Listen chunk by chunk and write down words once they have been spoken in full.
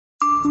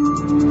Hi,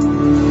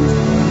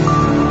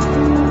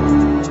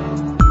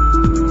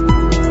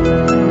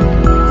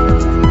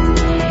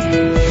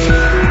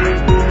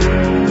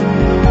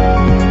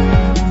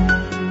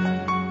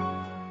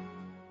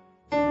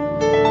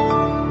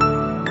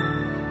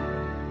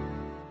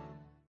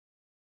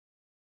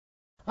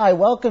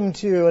 welcome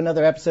to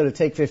another episode of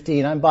Take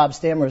 15. I'm Bob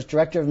Stamers,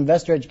 Director of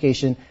Investor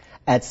Education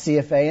at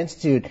CFA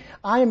Institute.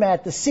 I'm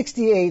at the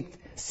 68th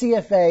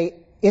CFA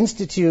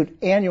Institute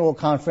Annual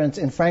Conference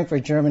in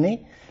Frankfurt,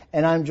 Germany,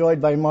 and I'm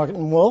joined by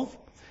Martin Wolf.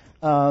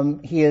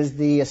 He is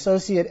the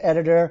Associate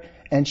Editor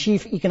and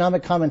Chief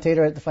Economic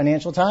Commentator at the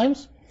Financial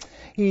Times.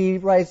 He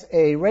writes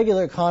a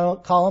regular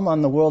column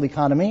on the world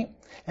economy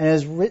and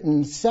has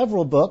written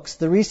several books,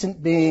 the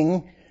recent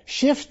being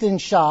Shift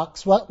and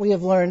Shocks, What We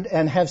Have Learned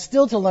and Have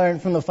Still to Learn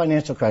from the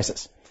Financial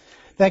Crisis.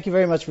 Thank you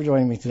very much for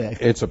joining me today.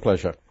 It's a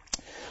pleasure.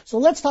 So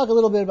let's talk a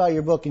little bit about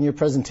your book and your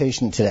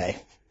presentation today.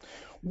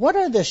 What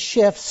are the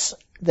shifts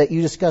that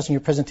you discuss in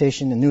your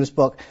presentation and newest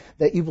book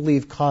that you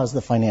believe caused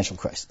the financial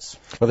crisis?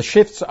 Well, the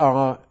shifts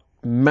are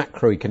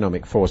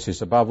macroeconomic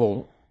forces, above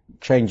all,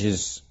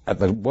 changes at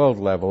the world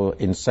level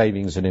in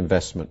savings and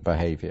investment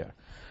behavior.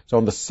 So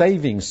on the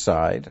savings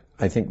side,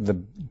 I think the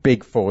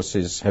big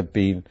forces have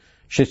been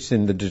shifts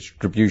in the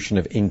distribution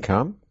of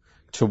income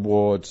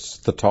towards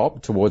the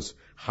top, towards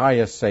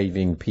higher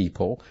saving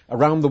people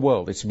around the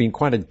world. It's been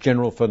quite a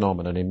general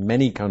phenomenon in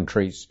many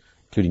countries,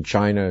 including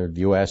China,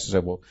 the US.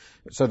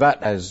 So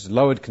that has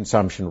lowered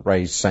consumption,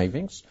 raised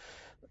savings.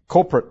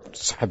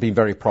 Corporates have been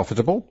very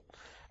profitable.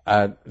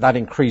 That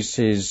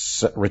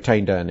increases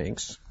retained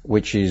earnings,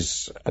 which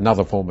is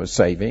another form of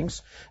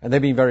savings. And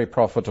they've been very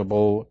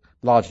profitable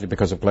largely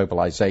because of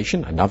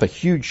globalization, another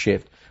huge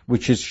shift,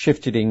 which has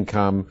shifted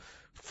income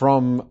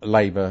from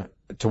labor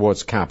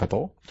towards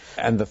capital.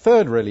 And the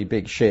third really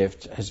big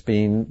shift has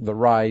been the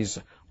rise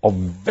of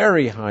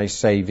very high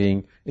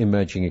saving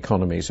emerging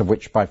economies, of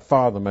which by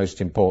far the most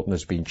important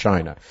has been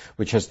China,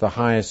 which has the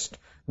highest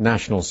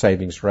national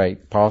savings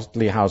rate,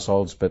 partly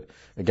households, but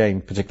again,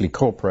 particularly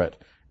corporate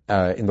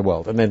in the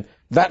world. And then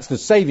that's the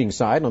saving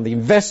side. On the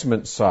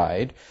investment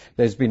side,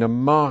 there's been a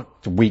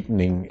marked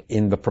weakening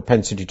in the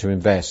propensity to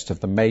invest of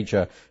the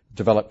major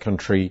developed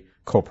country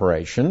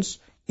corporations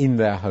in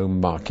their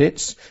home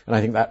markets, and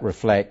I think that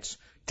reflects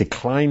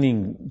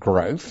declining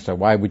growth. So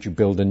why would you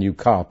build a new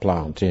car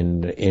plant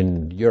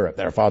in Europe?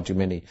 There are far too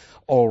many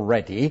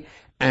already.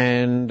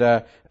 And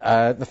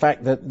the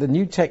fact that the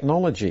new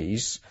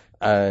technologies,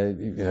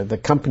 the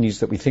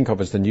companies that we think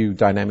of as the new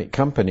dynamic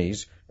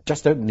companies,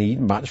 just don't need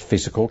much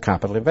physical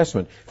capital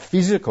investment.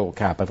 Physical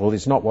capital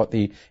is not what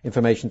the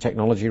information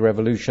technology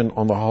revolution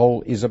on the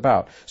whole is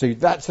about. So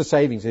that's the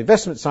savings. The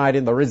investment side,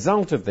 and the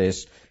result of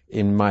this,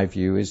 in my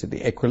view, is that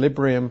the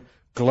equilibrium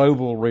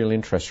global real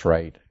interest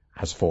rate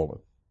has fallen.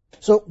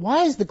 So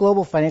why is the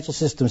global financial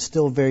system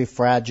still very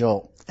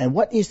fragile, and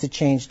what needs to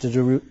change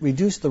to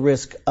reduce the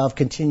risk of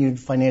continued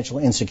financial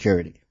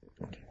insecurity?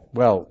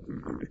 Well,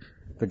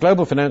 the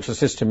global financial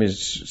system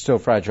is still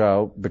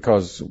fragile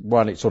because,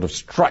 one, it's sort of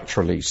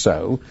structurally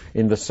so,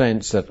 in the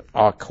sense that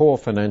our core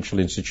financial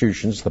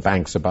institutions, the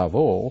banks above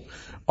all,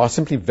 are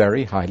simply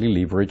very highly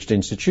leveraged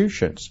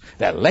institutions.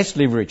 They're less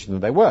leveraged than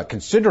they were,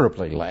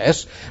 considerably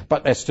less,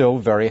 but they're still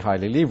very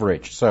highly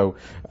leveraged. So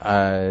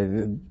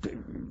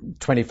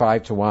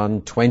 25 to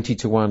 1, 20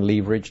 to 1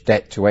 leverage,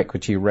 debt to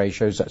equity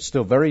ratios, that's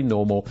still very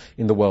normal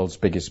in the world's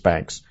biggest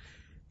banks.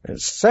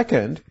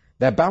 Second,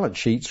 their balance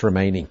sheets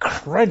remain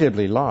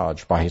incredibly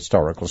large by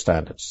historical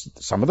standards.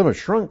 Some of them have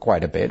shrunk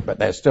quite a bit, but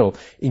they're still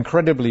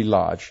incredibly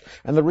large.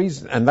 And the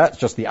reason, and that's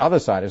just the other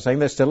side of saying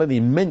there's still an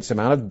immense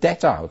amount of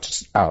debt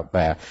out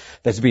there.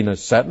 There's been a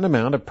certain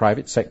amount of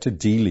private sector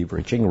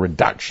deleveraging,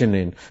 reduction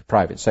in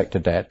private sector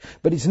debt,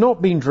 but it's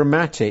not been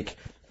dramatic.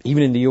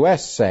 Even in the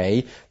US,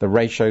 say, the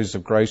ratios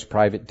of gross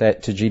private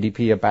debt to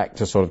GDP are back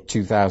to sort of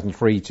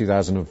 2003,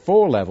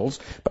 2004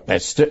 levels, but they're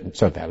still,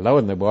 so they're lower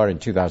than they were in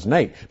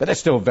 2008, but they're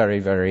still very,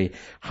 very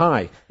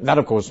high. And that,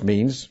 of course,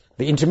 means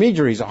the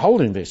intermediaries are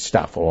holding this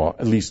stuff, or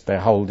at least they're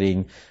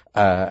holding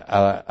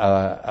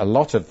a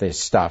lot of this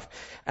stuff.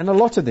 And a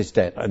lot of this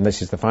debt, and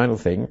this is the final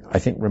thing, I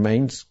think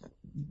remains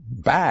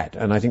bad.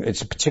 And I think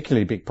it's a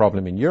particularly big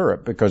problem in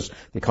Europe because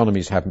the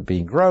economies haven't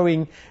been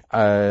growing.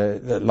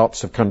 There are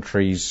lots of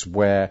countries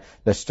where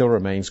there still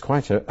remains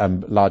quite a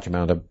large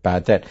amount of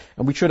bad debt.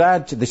 And we should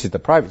add to, this is the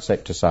private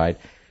sector side,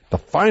 the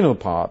final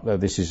part, though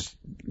this is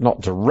not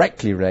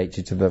directly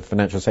related to the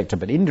financial sector,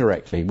 but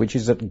indirectly, which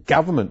is that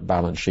government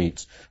balance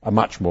sheets are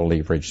much more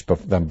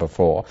leveraged than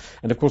before.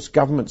 And of course,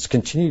 governments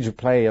continue to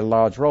play a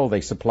large role. They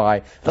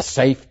supply the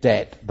safe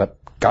debt that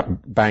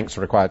banks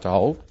are required to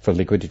hold for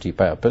liquidity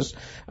purpose.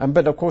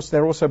 But of course,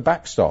 they're also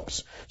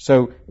backstops.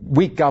 So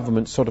weak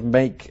governments sort of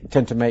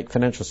tend to make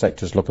financial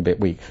sectors look a bit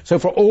weak. So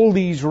for all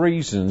these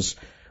reasons,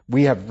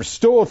 we have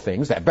restored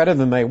things. They're better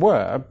than they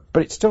were,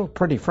 but it's still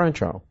pretty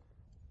fragile.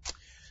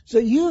 So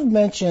you've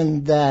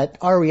mentioned that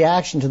our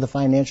reaction to the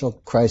financial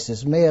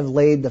crisis may have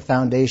laid the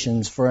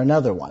foundations for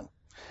another one.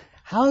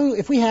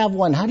 If we have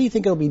one, how do you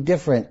think it'll be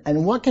different?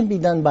 And what can be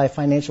done by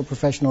financial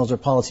professionals or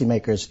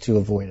policymakers to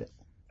avoid it?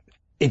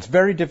 it's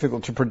very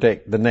difficult to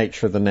predict the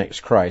nature of the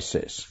next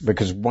crisis,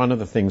 because one of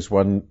the things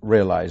one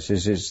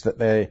realizes is that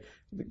the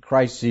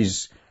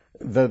crises,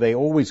 though they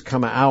always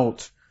come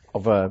out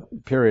of a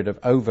period of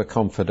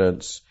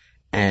overconfidence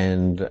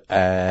and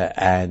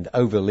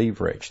over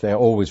leverage, they're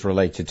always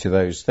related to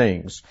those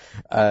things.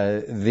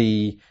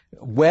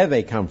 Where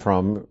they come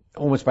from,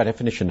 almost by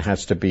definition,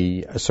 has to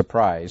be a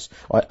surprise,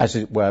 as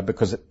it were,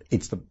 because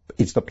it's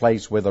the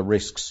place where the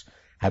risks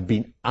have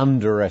been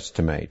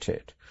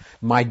underestimated.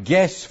 My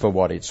guess, for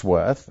what it's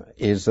worth,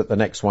 is that the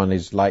next one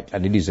is like,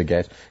 and it is a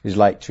guess, is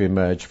like to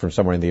emerge from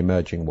somewhere in the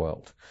emerging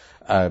world.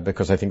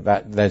 Because I think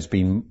that there's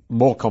been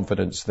more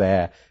confidence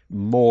there,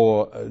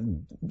 more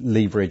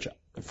leverage,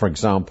 for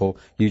example,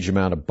 huge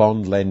amount of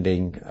bond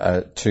lending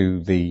to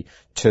the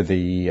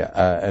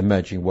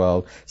emerging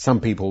world.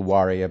 Some people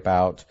worry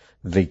about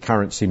the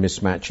currency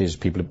mismatches,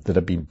 people that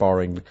have been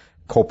borrowing,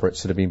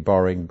 corporates that have been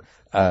borrowing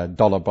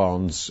dollar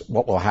bonds,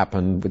 what will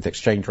happen with the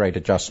exchange rate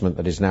adjustment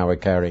that is now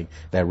occurring,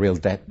 their real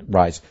debt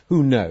rise,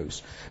 who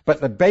knows. But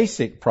the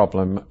basic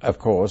problem, of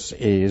course,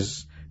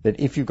 is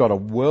that if you've got a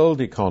world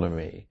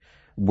economy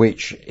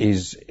which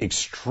is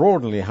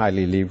extraordinarily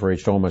highly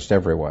leveraged almost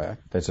everywhere,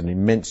 there's an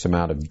immense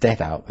amount of debt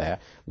out there.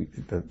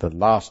 The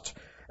last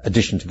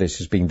addition to this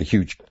has been the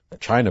huge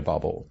China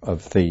bubble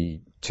of the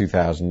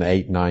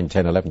 2008, 9,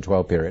 10, 11,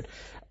 12 period.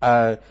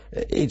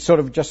 It's sort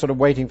of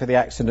waiting for the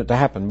accident to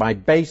happen. My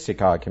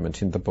basic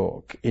argument in the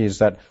book is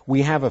that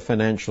we have a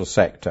financial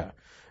sector,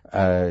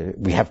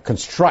 we have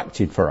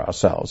constructed for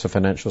ourselves a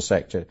financial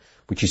sector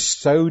which is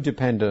so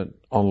dependent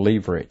on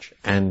leverage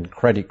and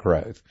credit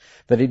growth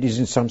that it is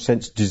in some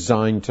sense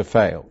designed to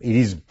fail. It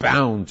is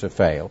bound to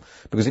fail,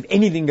 because if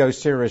anything goes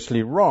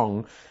seriously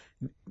wrong,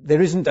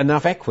 there isn't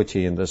enough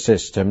equity in the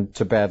system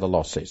to bear the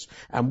losses.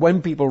 And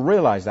when people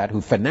realize that, who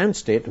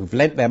financed it, who've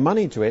lent their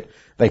money to it,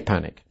 they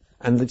panic.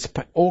 And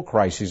all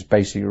crises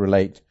basically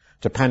relate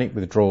to panic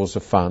withdrawals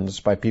of funds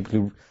by people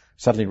who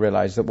suddenly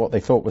realize that what they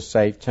thought was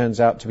safe turns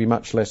out to be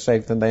much less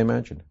safe than they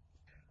imagined.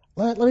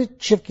 Let me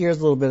shift gears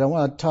a little bit. I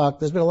want to talk,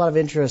 there's been a lot of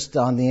interest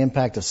on the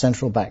impact of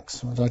central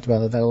banks. We talked about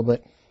that a little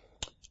bit.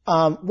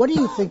 What do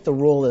you think the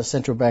role of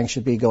central banks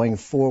should be going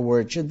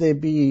forward? Should they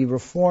be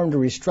reformed or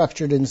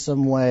restructured in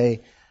some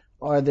way?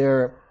 Are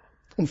their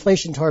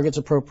inflation targets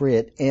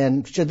appropriate?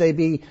 And should they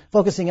be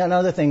focusing on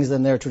other things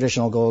than their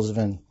traditional goals of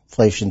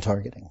inflation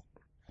targeting?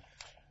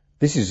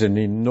 This is an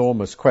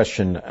enormous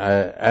question,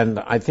 and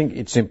I think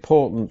it's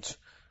important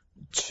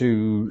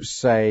to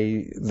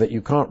say that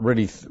you can't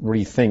really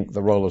rethink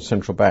the role of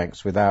central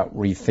banks without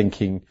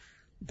rethinking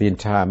the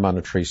entire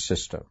monetary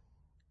system.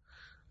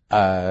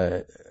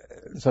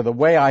 So the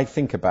way I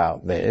think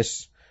about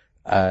this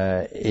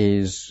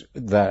is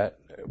that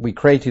we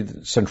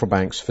created central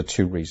banks for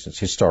two reasons,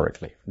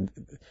 historically.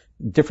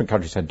 Different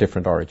countries had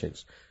different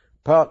origins.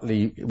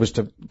 Partly it was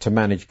to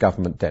manage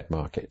government debt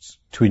markets,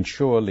 to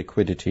ensure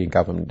liquidity in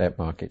government debt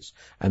markets.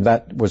 And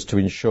that was to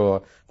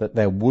ensure that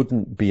there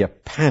wouldn't be a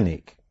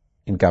panic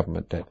in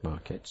government debt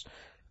markets.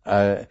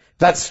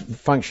 That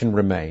function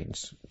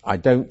remains. I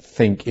don't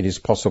think it is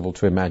possible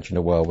to imagine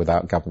a world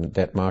without government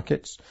debt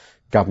markets.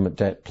 Government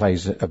debt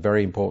plays a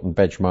very important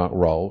benchmark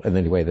role, and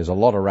anyway, there's a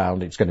lot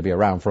around. It's going to be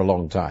around for a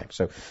long time.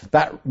 So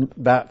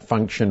that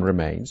function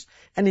remains.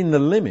 And in the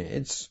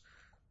limits,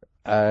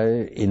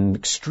 in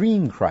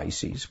extreme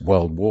crises,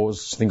 world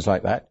wars, things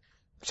like that,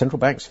 central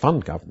banks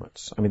fund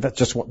governments. I mean, that's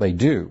just what they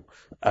do,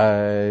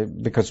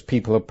 because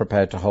people are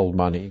prepared to hold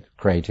money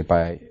created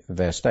by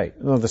their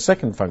state. Now, the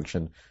second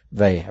function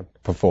they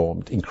have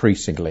performed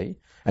increasingly,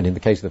 and in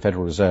the case of the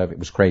Federal Reserve, it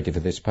was created for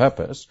this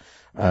purpose,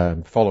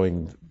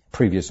 following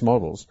previous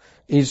models,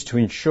 is to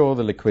ensure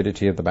the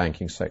liquidity of the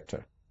banking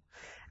sector.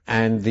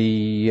 And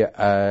the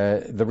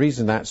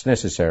reason that's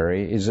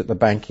necessary is that the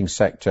banking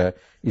sector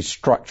is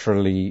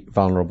structurally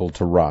vulnerable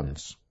to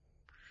runs.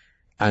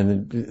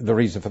 And the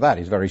reason for that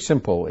is very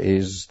simple,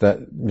 is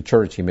that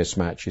maturity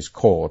mismatch is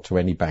core to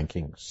any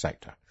banking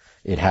sector.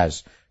 It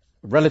has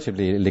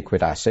relatively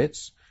liquid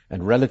assets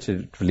and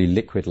relatively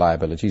liquid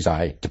liabilities,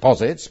 i.e.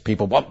 deposits,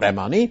 people want their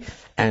money,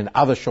 and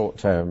other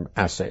short-term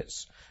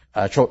assets,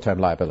 short-term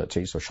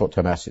liabilities or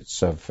short-term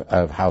assets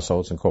of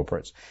households and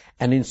corporates.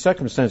 And in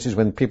circumstances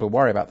when people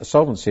worry about the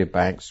solvency of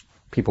banks,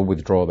 people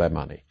withdraw their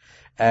money.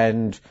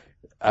 And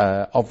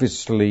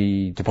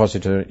obviously,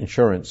 depositor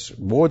insurance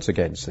wards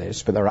against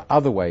this, but there are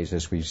other ways,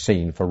 as we've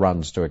seen, for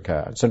runs to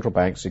occur. And central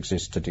banks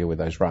exist to deal with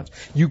those runs.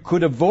 You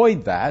could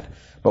avoid that,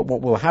 but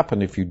what will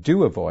happen if you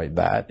do avoid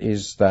that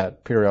is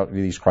that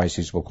periodically these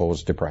crises will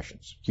cause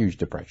depressions, huge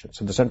depressions.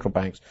 And the central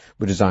banks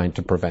were designed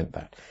to prevent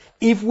that.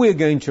 If we're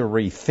going to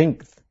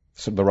rethink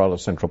the role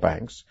of central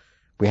banks,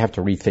 we have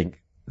to rethink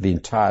the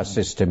entire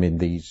system in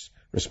these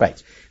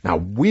respects. Now,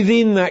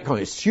 within that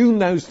context, assume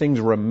those things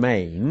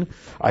remain,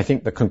 I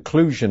think the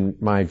conclusion,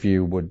 my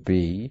view, would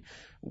be,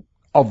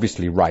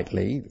 obviously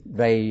rightly,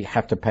 they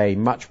have to pay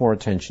much more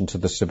attention to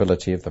the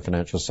stability of the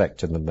financial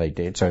sector than they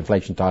did. So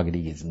inflation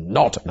targeting is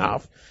not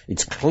enough.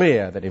 It's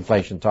clear that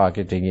inflation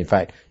targeting, in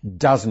fact,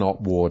 does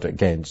not ward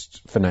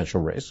against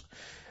financial risk.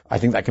 I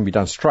think that can be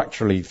done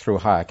structurally through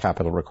higher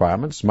capital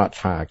requirements, much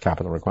higher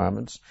capital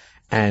requirements,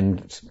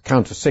 and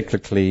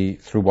counter-cyclically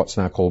through what's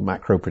now called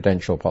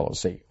macroprudential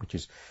policy, which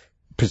is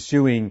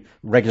pursuing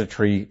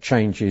regulatory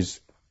changes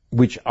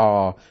which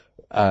are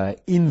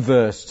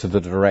inverse to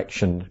the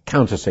direction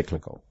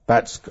counter-cyclical.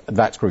 That's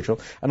crucial.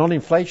 And on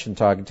inflation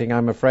targeting,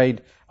 I'm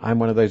afraid I'm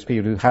one of those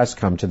people who has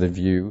come to the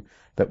view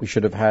that we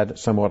should have had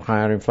somewhat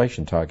higher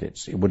inflation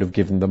targets. It would have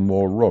given them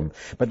more room.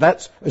 But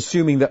that's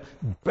assuming that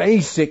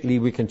basically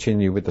we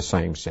continue with the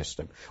same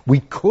system. We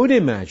could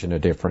imagine a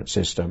different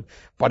system,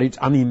 but it's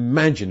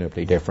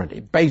unimaginably different.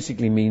 It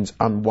basically means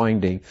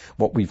unwinding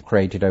what we've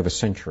created over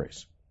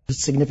centuries. It's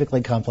a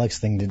significantly complex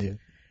thing to do.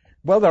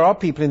 Well, there are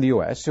people in the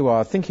US who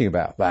are thinking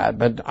about that,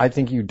 but I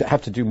think you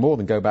have to do more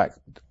than go back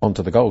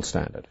onto the gold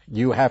standard.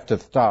 You have to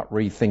start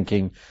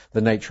rethinking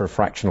the nature of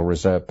fractional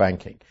reserve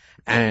banking.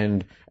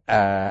 And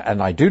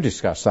I do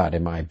discuss that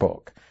in my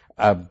book.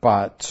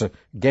 But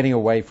getting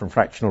away from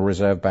fractional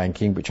reserve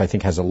banking, which I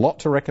think has a lot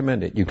to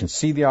recommend it, you can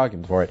see the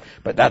argument for it,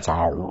 but that's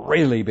a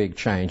really big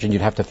change, and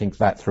you'd have to think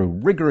that through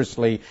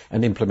rigorously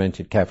and implement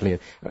it carefully.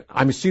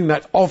 I'm assuming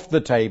that's off the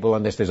table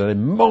unless there's a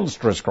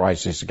monstrous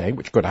crisis again,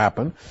 which could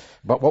happen.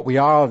 But what we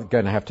are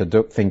going to have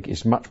to think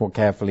is much more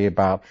carefully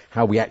about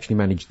how we actually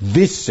manage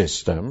this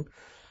system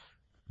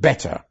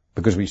better,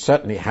 because we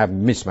certainly have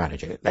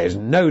mismanaged it. There's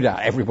no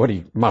doubt.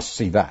 Everybody must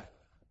see that.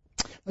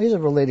 These are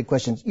related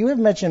questions. You have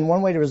mentioned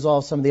one way to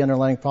resolve some of the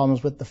underlying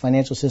problems with the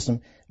financial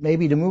system may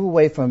be to move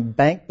away from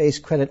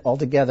bank-based credit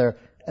altogether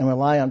and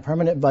rely on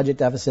permanent budget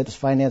deficits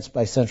financed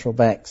by central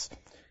banks.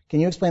 Can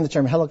you explain the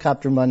term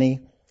helicopter money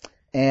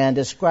and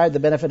describe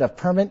the benefit of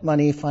permanent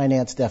money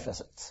finance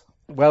deficits?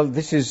 Well,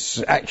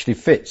 this actually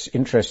fits,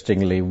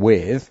 interestingly,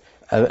 with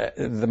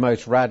the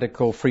most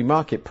radical free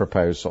market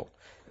proposal,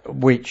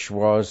 which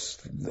was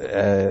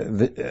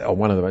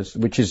one of the most,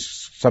 which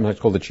is sometimes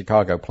called the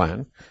Chicago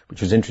Plan, which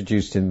was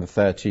introduced in the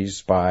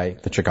 30s by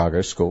the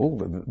Chicago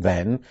School.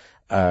 Then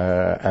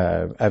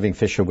Irving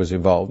Fisher was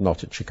involved,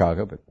 not at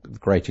Chicago, but the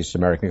greatest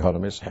American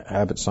economist,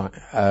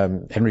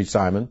 Henry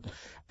Simon,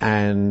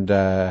 and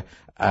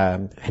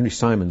Henry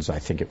Simons, I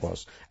think it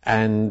was.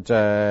 And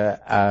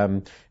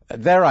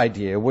their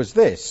idea was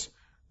this: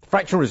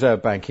 fractional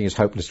reserve banking is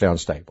hopelessly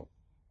unstable.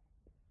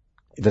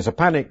 There's a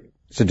panic.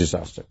 It's a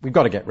disaster. We've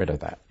got to get rid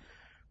of that.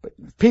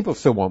 But people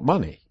still want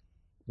money.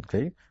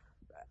 Okay?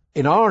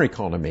 In our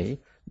economy,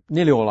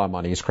 nearly all our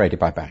money is created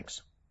by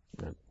banks.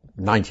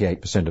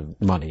 98%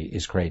 of money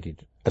is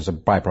created as a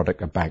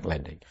byproduct of bank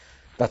lending.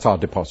 That's our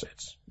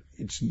deposits.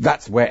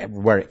 That's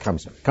where it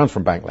comes from. It comes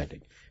from bank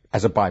lending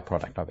as a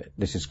byproduct of it.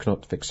 This is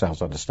Knut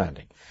Wicksel's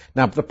understanding.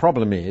 Now, the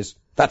problem is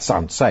that's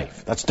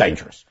unsafe. That's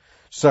dangerous.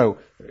 So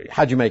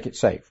how do you make it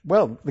safe?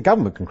 Well, the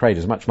government can create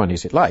as much money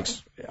as it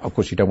likes. Of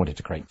course, you don't want it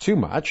to create too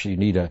much. You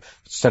need a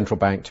central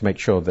bank to make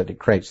sure that it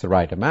creates the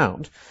right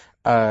amount.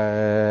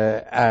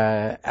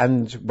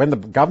 And when the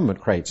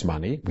government creates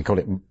money, we call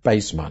it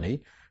base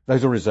money,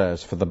 those are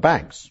reserves for the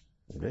banks.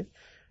 Okay?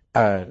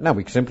 Now,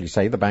 we can simply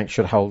say the bank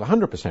should hold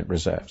 100%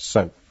 reserves.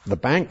 So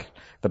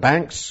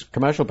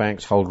commercial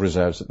banks hold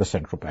reserves at the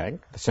central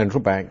bank. The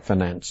central bank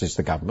finances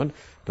the government.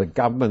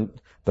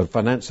 The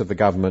finance of the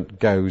government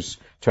goes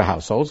to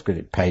households because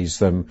it pays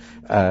them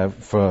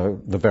for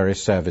the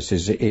various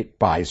services it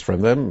buys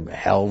from them,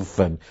 health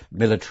and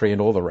military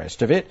and all the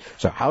rest of it.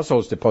 So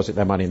households deposit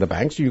their money in the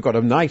banks. So you've got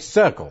a nice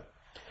circle.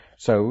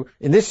 So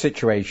in this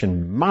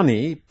situation,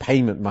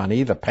 payment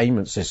money, the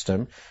payment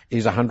system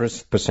is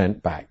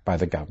 100% backed by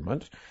the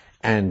government,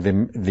 and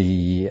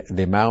the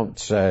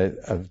amount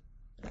of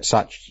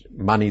such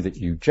money that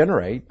you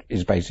generate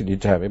is basically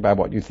determined by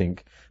what you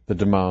think the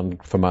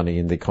demand for money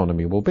in the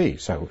economy will be.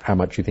 So how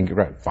much you think you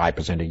grow,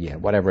 5% a year,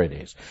 whatever it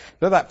is.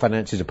 So that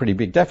finances a pretty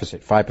big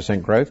deficit.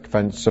 5% growth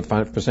finances a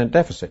 5%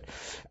 deficit.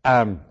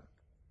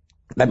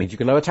 That means you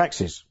can lower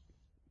taxes.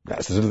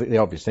 That's the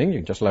obvious thing. You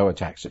can just lower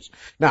taxes.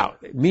 Now,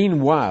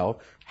 meanwhile,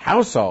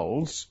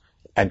 households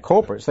and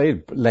corporates,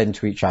 they lend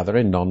to each other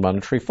in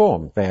non-monetary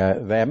form.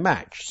 They're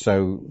matched.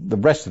 So the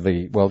rest of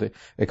the world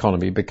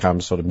economy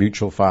becomes sort of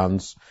mutual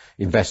funds,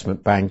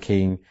 investment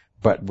banking,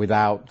 but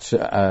without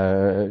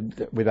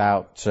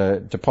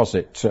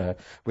deposit,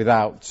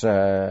 without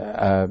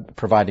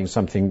providing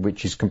something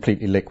which is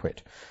completely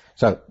liquid.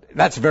 So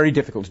that's very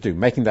difficult to do,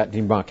 making that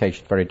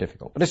demarcation very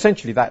difficult. But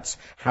essentially that's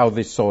how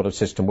this sort of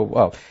system will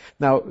work.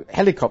 Now,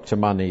 helicopter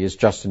money is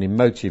just an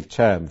emotive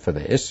term for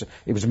this.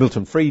 It was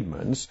Milton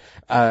Friedman's.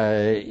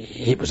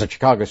 It was a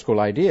Chicago School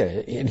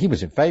idea, and he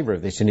was in favor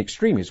of this in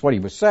extremis. What he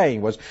was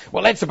saying was,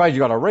 well, let's suppose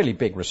you've got a really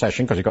big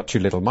recession because you've got too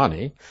little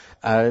money.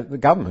 The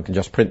government can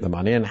just print the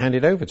money and hand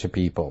it over to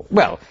people.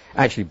 Well,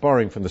 actually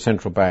borrowing from the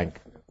central bank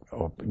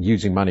or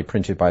using money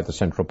printed by the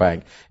central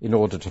bank in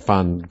order to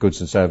fund goods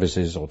and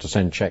services or to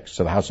send checks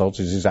to the households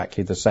is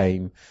exactly the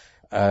same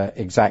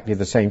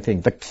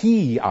thing. The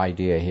key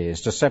idea here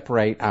is to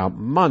separate out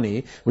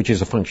money, which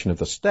is a function of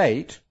the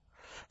state,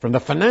 from the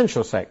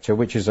financial sector,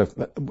 which is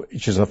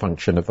a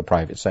function of the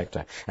private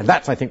sector. And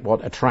that's, I think,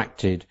 what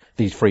attracted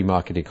these free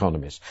market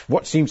economists.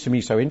 What seems to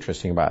me so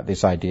interesting about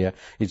this idea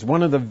is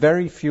one of the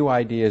very few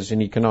ideas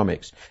in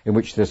economics in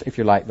which there's, if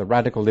you like, the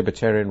radical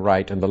libertarian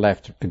right and the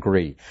left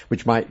agree,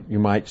 which you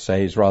might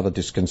say is rather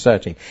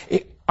disconcerting.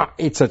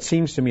 It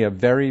seems to me a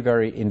very,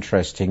 very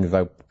interesting,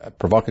 though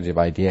provocative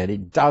idea, and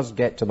it does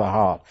get to the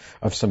heart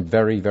of some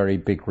very, very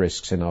big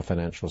risks in our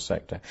financial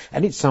sector.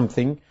 And it's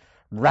something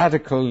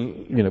radical,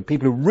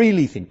 people who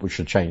really think we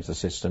should change the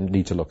system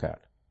need to look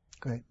at.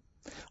 Great.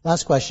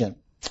 Last question.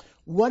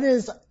 What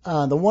is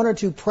the one or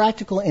two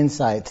practical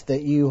insights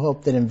that you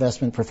hope that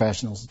investment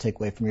professionals will take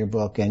away from your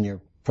book and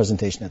your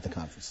presentation at the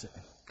conference today?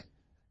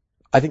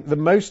 I think the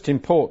most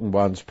important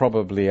ones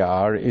probably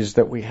is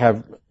that we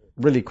have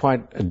really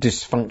quite a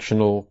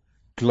dysfunctional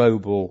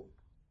global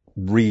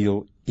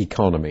real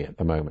economy at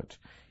the moment.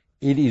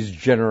 It is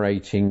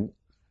generating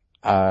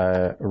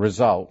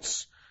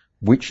results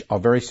which are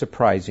very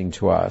surprising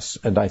to us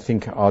and I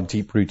think are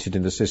deep-rooted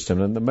in the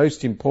system. And the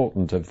most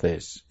important of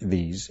these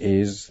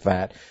is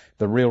that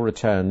the real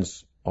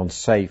returns on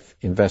safe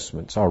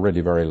investments are really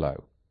very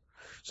low.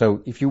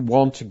 So if you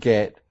want to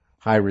get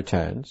high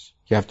returns,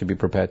 you have to be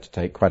prepared to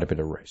take quite a bit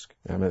of risk.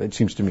 It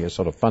seems to me a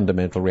sort of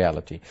fundamental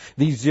reality.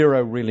 These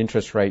zero real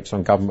interest rates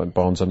on government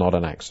bonds are not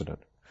an accident.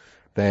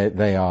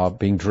 They are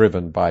being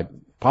driven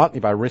partly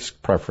by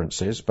risk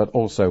preferences, but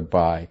also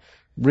by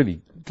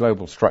really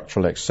global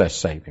structural excess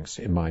savings,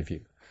 in my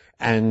view.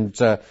 And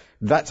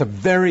that's a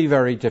very,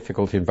 very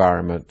difficult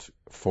environment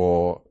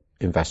for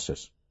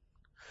investors.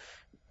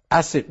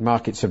 Asset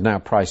markets have now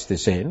priced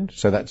this in,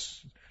 so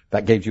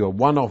that gave you a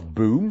one-off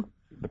boom.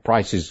 The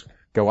prices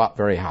go up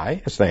very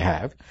high, as they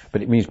have,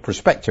 but it means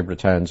prospective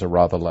returns are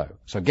rather low.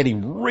 So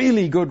getting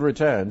really good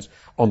returns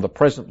on the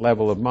present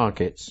level of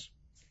markets,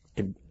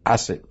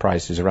 asset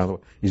prices around the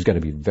world, is going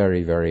to be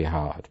very, very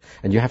hard.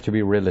 And you have to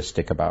be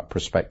realistic about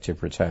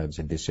prospective returns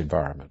in this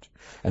environment.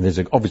 And there's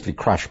obviously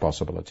crash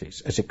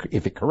possibilities.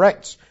 If it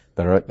corrects,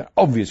 there are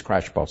obvious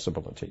crash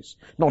possibilities.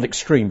 Not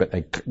extreme, but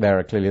they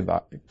are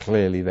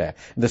clearly there.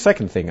 And the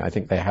second thing I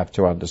think they have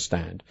to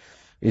understand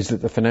is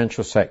that the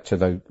financial sector,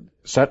 though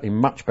certainly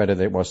much better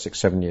than it was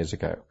 6-7 years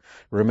ago,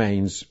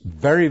 remains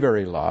very,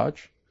 very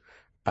large,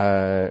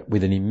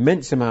 with an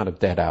immense amount of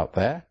debt out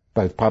there,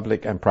 both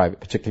public and private,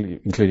 particularly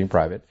including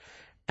private,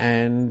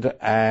 and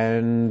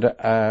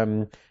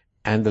the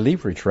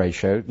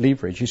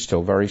leverage is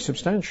still very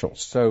substantial.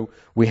 So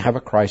we have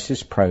a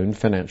crisis-prone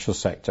financial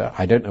sector.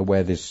 I don't know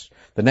where the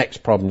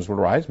next problems will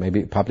arise,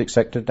 maybe public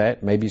sector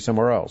debt, maybe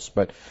somewhere else.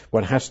 But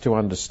one has to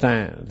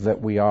understand that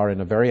we are in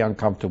a very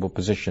uncomfortable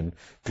position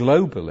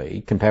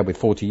globally compared with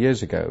 40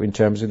 years ago in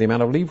terms of the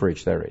amount of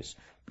leverage there is.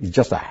 It's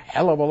just a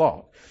hell of a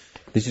lot.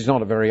 This is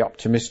not a very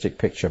optimistic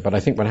picture, but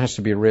I think one has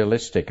to be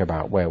realistic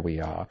about where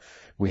we are.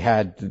 We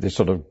had this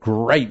sort of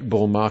great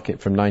bull market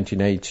from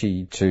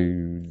 1980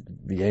 to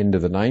the end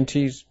of the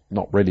 90s,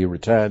 not really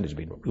returned. There's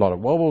been a lot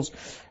of wobbles.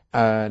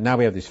 Now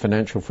we have this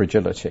financial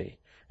fragility.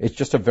 It's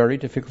just a very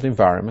difficult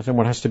environment, and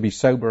one has to be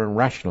sober and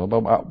rational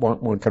about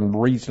what one can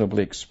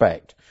reasonably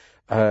expect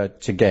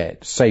to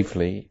get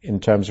safely in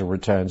terms of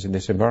returns in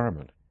this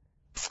environment.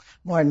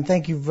 Martin,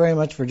 thank you very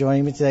much for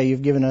joining me today.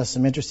 You've given us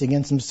some interesting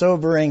and some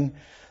sobering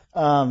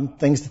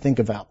things to think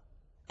about.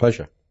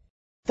 Pleasure.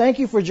 Thank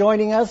you for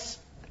joining us.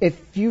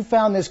 If you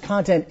found this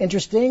content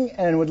interesting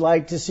and would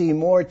like to see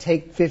more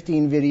Take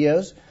 15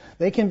 videos,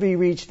 they can be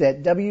reached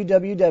at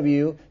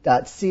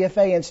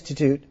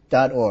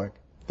www.cfainstitute.org.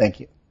 Thank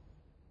you.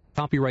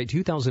 Copyright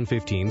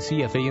 2015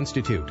 CFA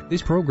Institute.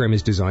 This program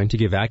is designed to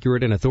give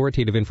accurate and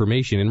authoritative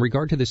information in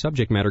regard to the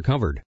subject matter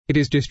covered. It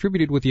is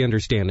distributed with the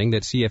understanding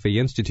that CFA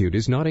Institute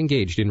is not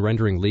engaged in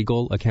rendering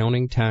legal,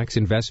 accounting, tax,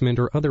 investment,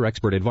 or other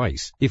expert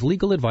advice. If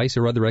legal advice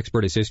or other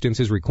expert assistance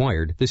is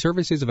required, the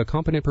services of a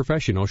competent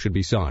professional should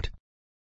be sought.